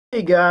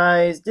Hey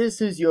guys,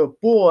 this is your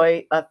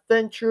boy,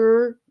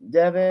 Adventurer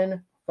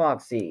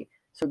Devin-Foxy.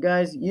 So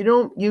guys, you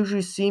don't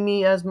usually see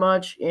me as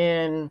much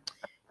in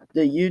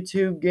the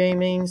YouTube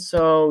gaming,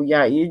 so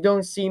yeah, you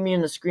don't see me on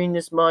the screen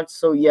this much,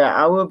 so yeah,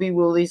 I will be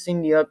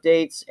releasing the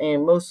updates,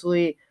 and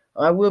mostly,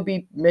 I will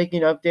be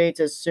making updates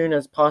as soon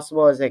as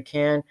possible as I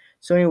can.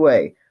 So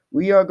anyway,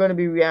 we're going to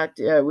be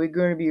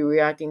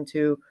reacting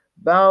to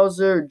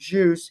Bowser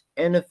Juice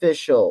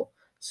Unofficial.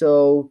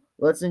 So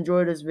let's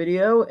enjoy this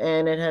video,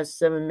 and it has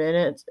 7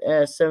 minutes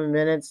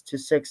to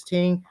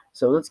 16.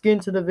 So let's get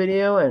into the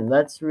video and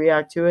let's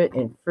react to it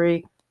in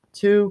 3,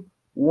 2,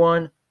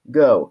 1,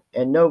 go.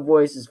 And no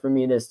voices for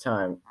me this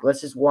time. Let's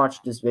just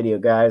watch this video,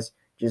 guys.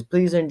 Just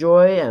please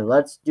enjoy and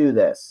let's do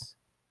this.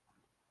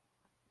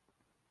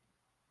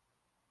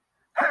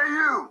 Hey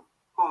you!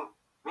 Who?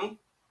 Me?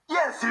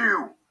 Yes,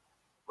 you!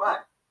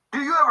 What? Do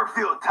you ever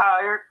feel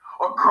tired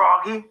or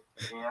groggy?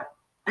 Yeah.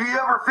 Do you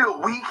ever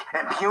feel weak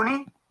and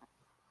puny?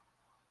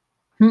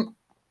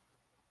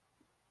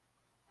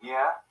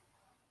 Yeah.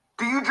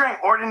 Do you drink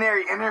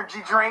ordinary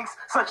energy drinks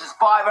such as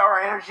 5-Hour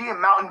Energy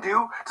and Mountain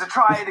Dew to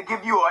try to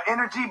give you an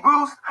energy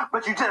boost,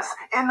 but you just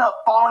end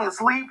up falling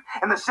asleep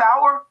in the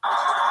shower?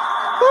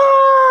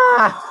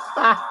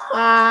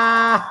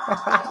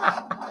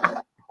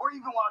 Or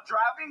even while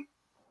driving?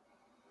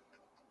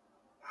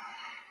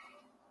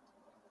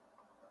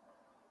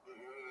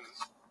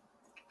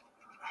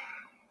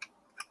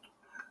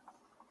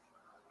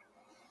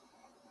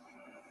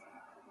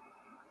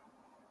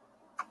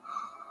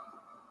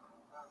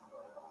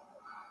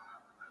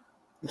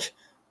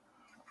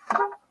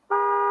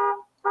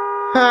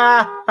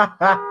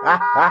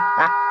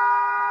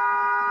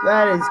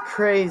 That is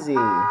crazy.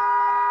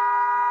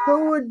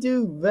 Who would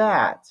do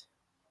that?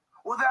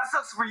 Well, that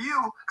sucks for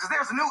you, because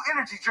there's a new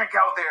energy drink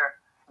out there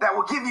that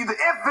will give you the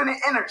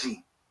infinite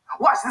energy.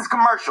 Watch this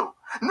commercial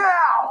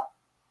now.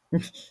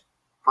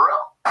 For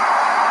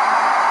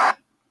real?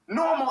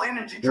 Normal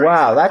energy drinks.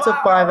 Wow, that's a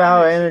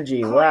 5-hour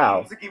energy.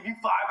 Wow. To give you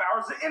 5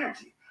 hours of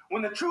energy.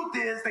 When the truth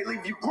is, they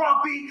leave you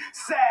grumpy,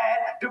 sad,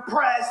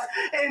 depressed,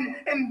 and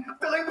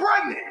feeling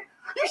pregnant.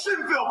 You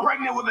shouldn't feel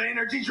pregnant with an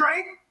energy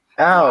drink.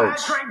 Ouch.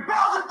 I drank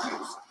Bowser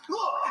Juice.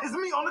 Look, it's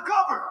me on the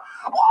cover.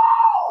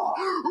 Whoa!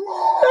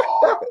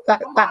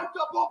 I'm hyped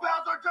up on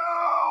Bowser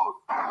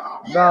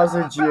Juice.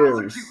 Bowser Bowser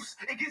Juice. Juice.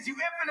 It gives you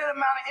infinite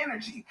amount of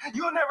energy.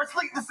 You'll never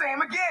sleep the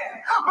same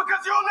again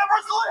because you'll never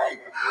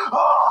sleep.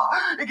 Oh,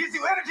 it gives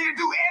you energy to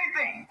do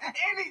anything.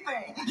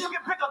 Anything. You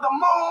can pick up the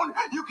moon.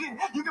 You can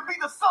be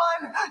the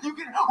sun. You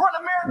can run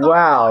a marathon.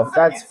 Wow,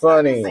 that's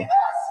funny. You see this?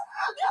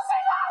 You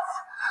see this?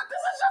 This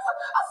is just a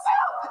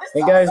cell.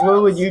 Hey guys,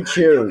 what would you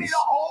choose?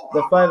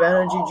 The 5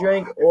 energy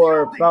drink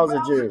or Bowser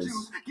Juice?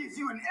 Gives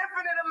you an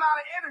infinite amount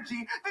of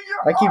energy that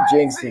you're I keep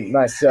crazy. jinxing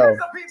myself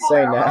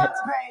saying that.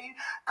 Paid,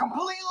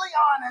 completely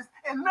honest,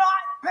 and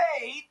not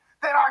paid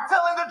that are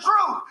telling the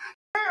truth.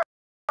 Here,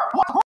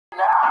 right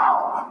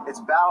now.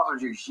 It's Bowser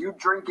Juice. You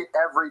drink it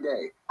every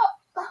day.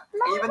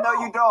 Even though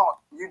you don't,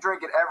 you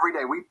drink it every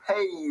day. We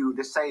pay you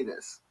to say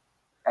this.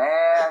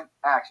 And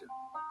action.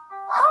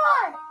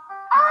 Hi,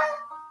 I'm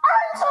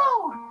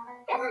Toad,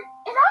 and I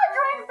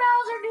drink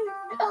Bowser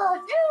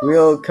Juice.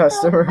 Real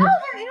customer.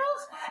 Bowser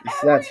Juice.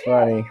 That's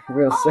funny.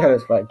 Real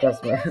satisfied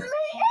customer. It gives me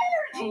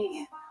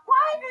energy.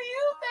 Why do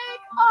you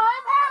think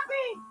I'm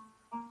happy?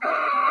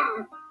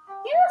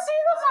 You see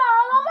the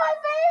smile on my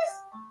face?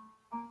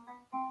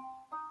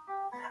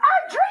 I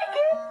drink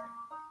it.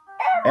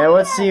 And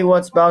let's see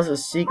what's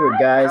Bowser's secret,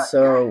 guys.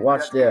 So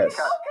watch this.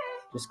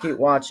 Just keep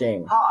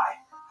watching Hi,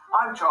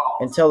 I'm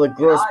Charles. until the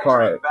gross I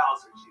part. drink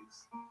Bowser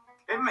Juice.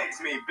 It makes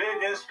me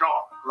big and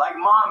strong, like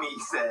mommy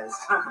says.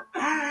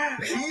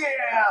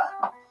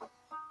 Yeah.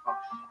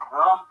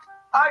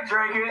 I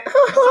drink it.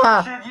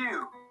 So should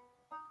you.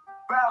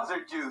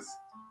 Bowser Juice.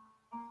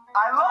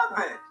 I love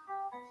it.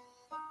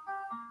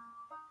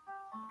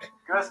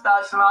 Gonna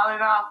start smiling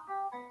now?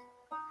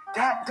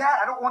 Dad,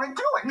 I don't want to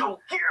do it. No,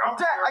 get out.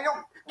 Dad, I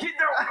don't. Get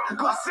there.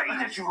 Go say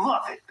that you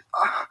love it.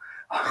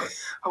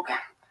 Okay.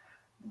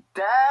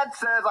 Dad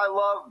says I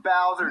love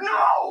Bowser Juice.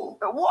 No!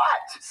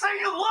 What? Say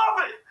you love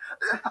it!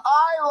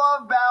 I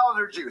love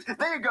Bowser Juice.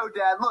 There you go,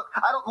 Dad. Look,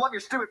 I don't love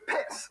your stupid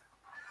piss.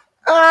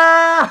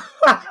 I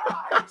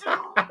do.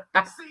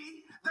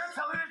 See? They're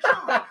telling the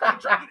truth. They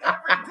drink it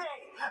every day.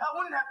 I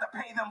wouldn't have to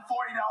pay them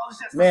 $40 just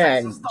to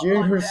say some stuff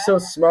June like was that. so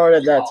smart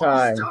at that You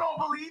time. still don't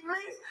believe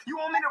me? You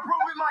want me to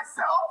prove it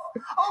myself?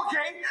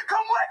 Okay,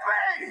 come with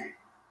me.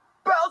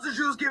 Bowser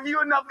Juice give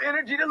you enough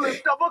energy to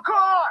lift up a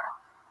car.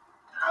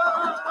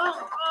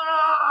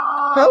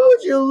 How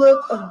would you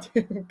lift a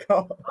damn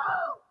car?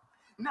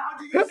 Now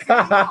do you see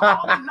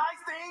all the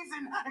nice things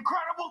and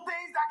incredible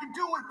things I can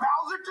do with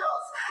Bowser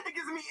Juice? It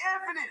gives me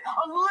infinite,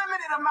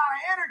 unlimited amount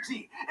of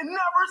energy. It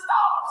never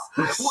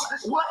stops.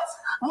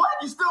 What?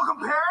 You still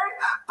comparing?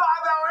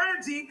 5-Hour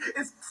Energy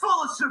is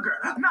full of sugar.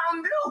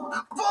 Mountain Dew,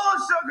 full of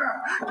sugar.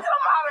 Get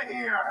them out of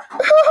here.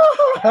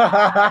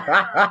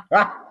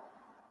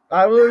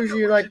 I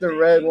usually like the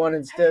red one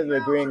instead of the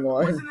green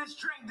one. What's in this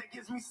drink that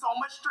gives me so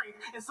much strength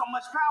and so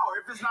much power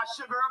if it's not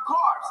sugar or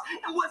carbs?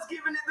 And what's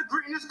giving it the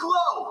greenish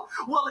glow?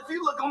 Well, if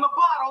you look on the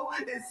bottle,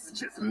 it's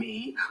just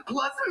me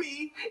plus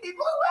me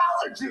equals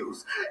Bowser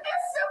juice.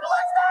 It's simple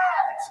as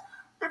that.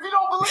 If you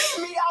don't believe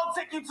me, I'll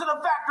take you to the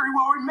factory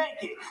where we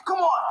make it. Come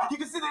on, you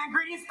can see the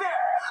ingredients there.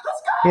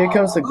 Let's go. Here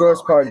comes the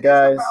gross part,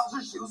 guys. It's the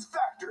Bowser Juice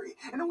Factory,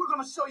 and then we're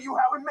gonna show you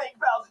how we make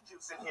Bowser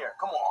juice in here.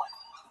 Come on.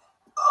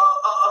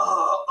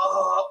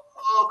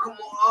 Come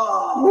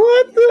on.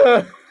 What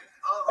the?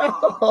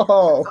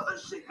 Oh,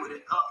 Shake with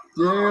it.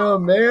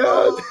 damn,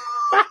 man.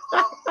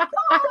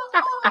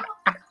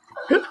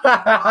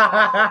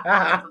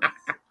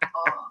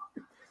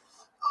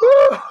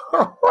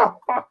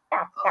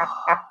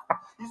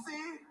 You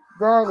see?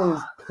 That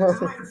is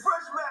Just made a fresh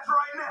batch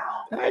right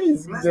now. that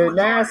is the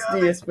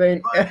nastiest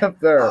thing ever. That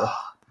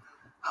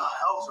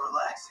was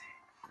relaxing.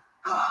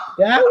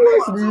 That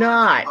was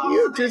not.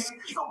 You just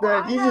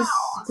squirt the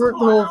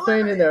whole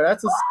thing in there.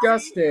 That's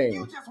disgusting.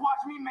 You just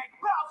watch me make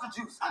Bowser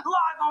juice live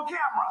on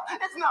camera.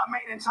 It's not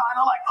made in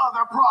China like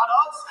other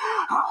products.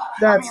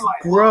 That's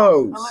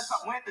gross. Unless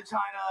I went to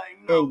China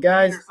And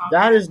guys,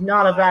 that is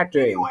not a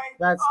factory.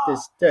 That's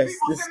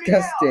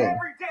disgusting.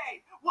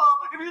 Well,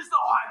 if you're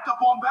so hyped up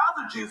on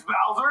Bowser juice,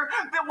 Bowser,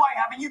 then why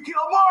haven't you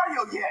killed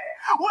Mario yet?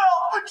 Well,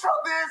 the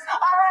truth is, I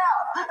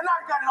have, and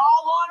I've got it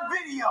all on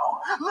video.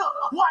 Look,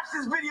 watch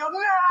this video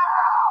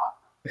now.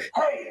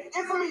 Hey,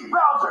 it's me,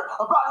 Bowser,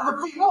 about to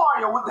defeat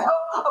Mario with the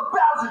help of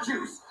Bowser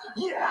juice.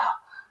 Yeah.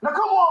 Now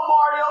come on,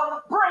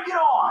 Mario, bring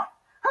it on.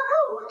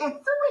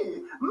 It's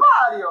me,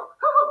 Mario.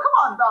 Come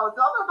on,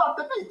 Bowser, I'm about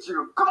to beat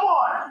you. Come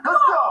on,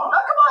 let's go. Now,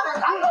 come on.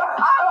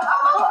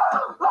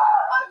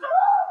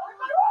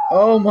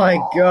 Oh my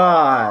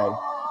god.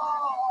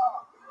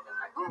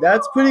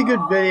 That's pretty good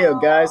video,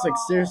 guys. Like,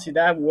 seriously,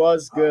 that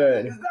was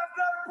good. Is that not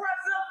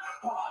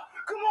impressive?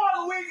 Come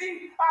on,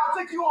 Luigi. I'll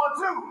take you on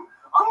too.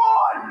 Come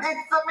on. It's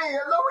me,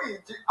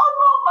 Luigi. Oh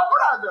no, my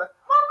brother.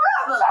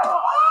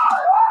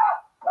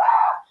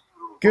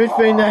 Good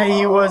thing that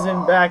he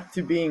wasn't back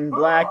to being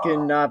black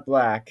and not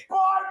black,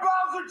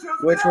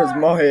 which was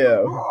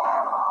Mario.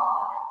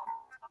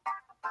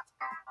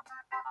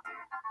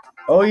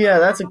 Oh yeah,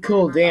 that's a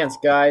cool dance,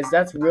 guys.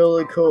 That's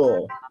really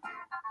cool.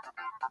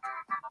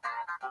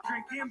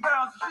 Drinking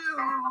Bowser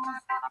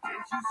juice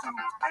gives you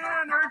super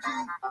energy.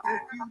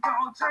 If you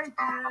don't drink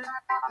it,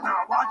 then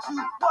I'll watch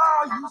you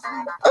while you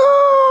sleep.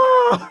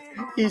 Oh,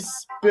 he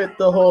spit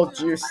the whole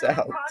juice out. If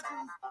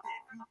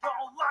you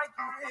don't like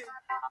it,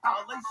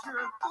 I'll lace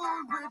your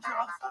food with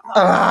drugs.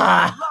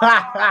 Ah.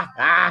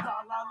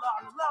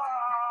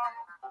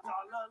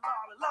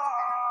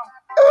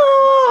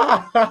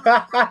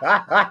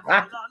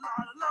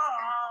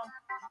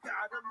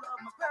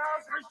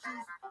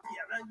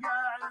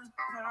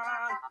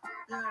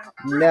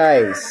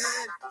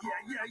 Nice.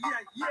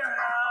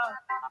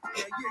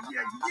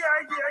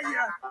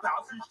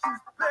 Bowser's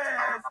juice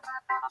best.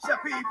 Chef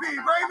PP,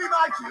 bring me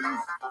my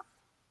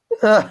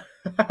juice.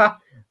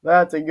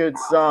 That's a good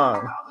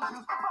song.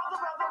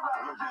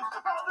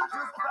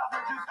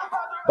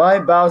 Buy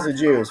Bowser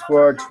juice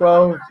for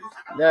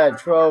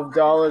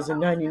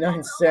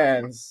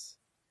 $12.99.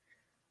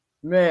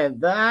 Man,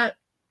 that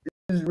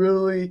is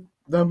really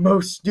the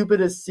most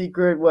stupidest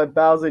secret what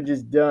Bowser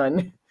just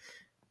done.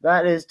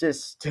 That is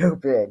just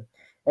stupid.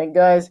 And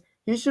guys,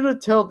 he should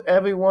have told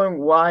everyone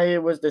why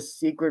it was the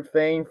secret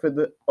thing for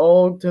the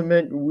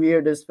ultimate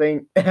weirdest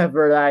thing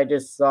ever that I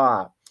just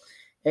saw.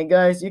 And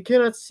guys, you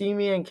cannot see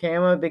me in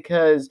camera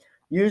because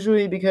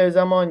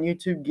I'm on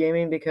YouTube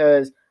gaming,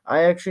 because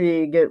I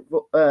actually get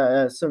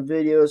some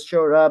videos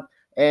showed up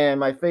and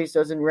my face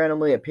doesn't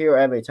randomly appear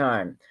every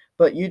time.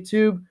 But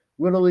YouTube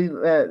literally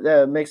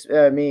makes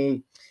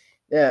me,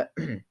 I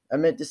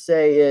meant to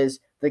say is,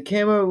 the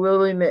camera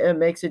really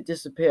makes it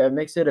disappear,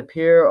 makes it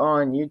appear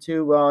on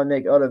YouTube while I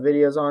make other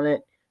videos on it.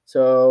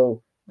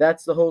 So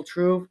that's the whole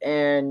truth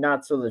and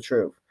not so the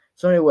truth.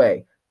 So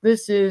anyway,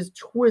 this is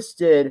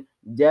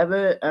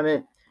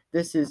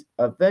this is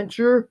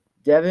Adventure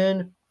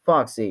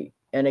Devin-Foxy.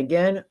 And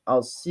again,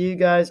 I'll see you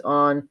guys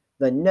on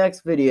the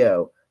next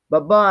video.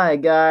 Bye-bye,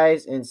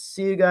 guys, and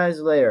see you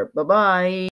guys later. Bye-bye.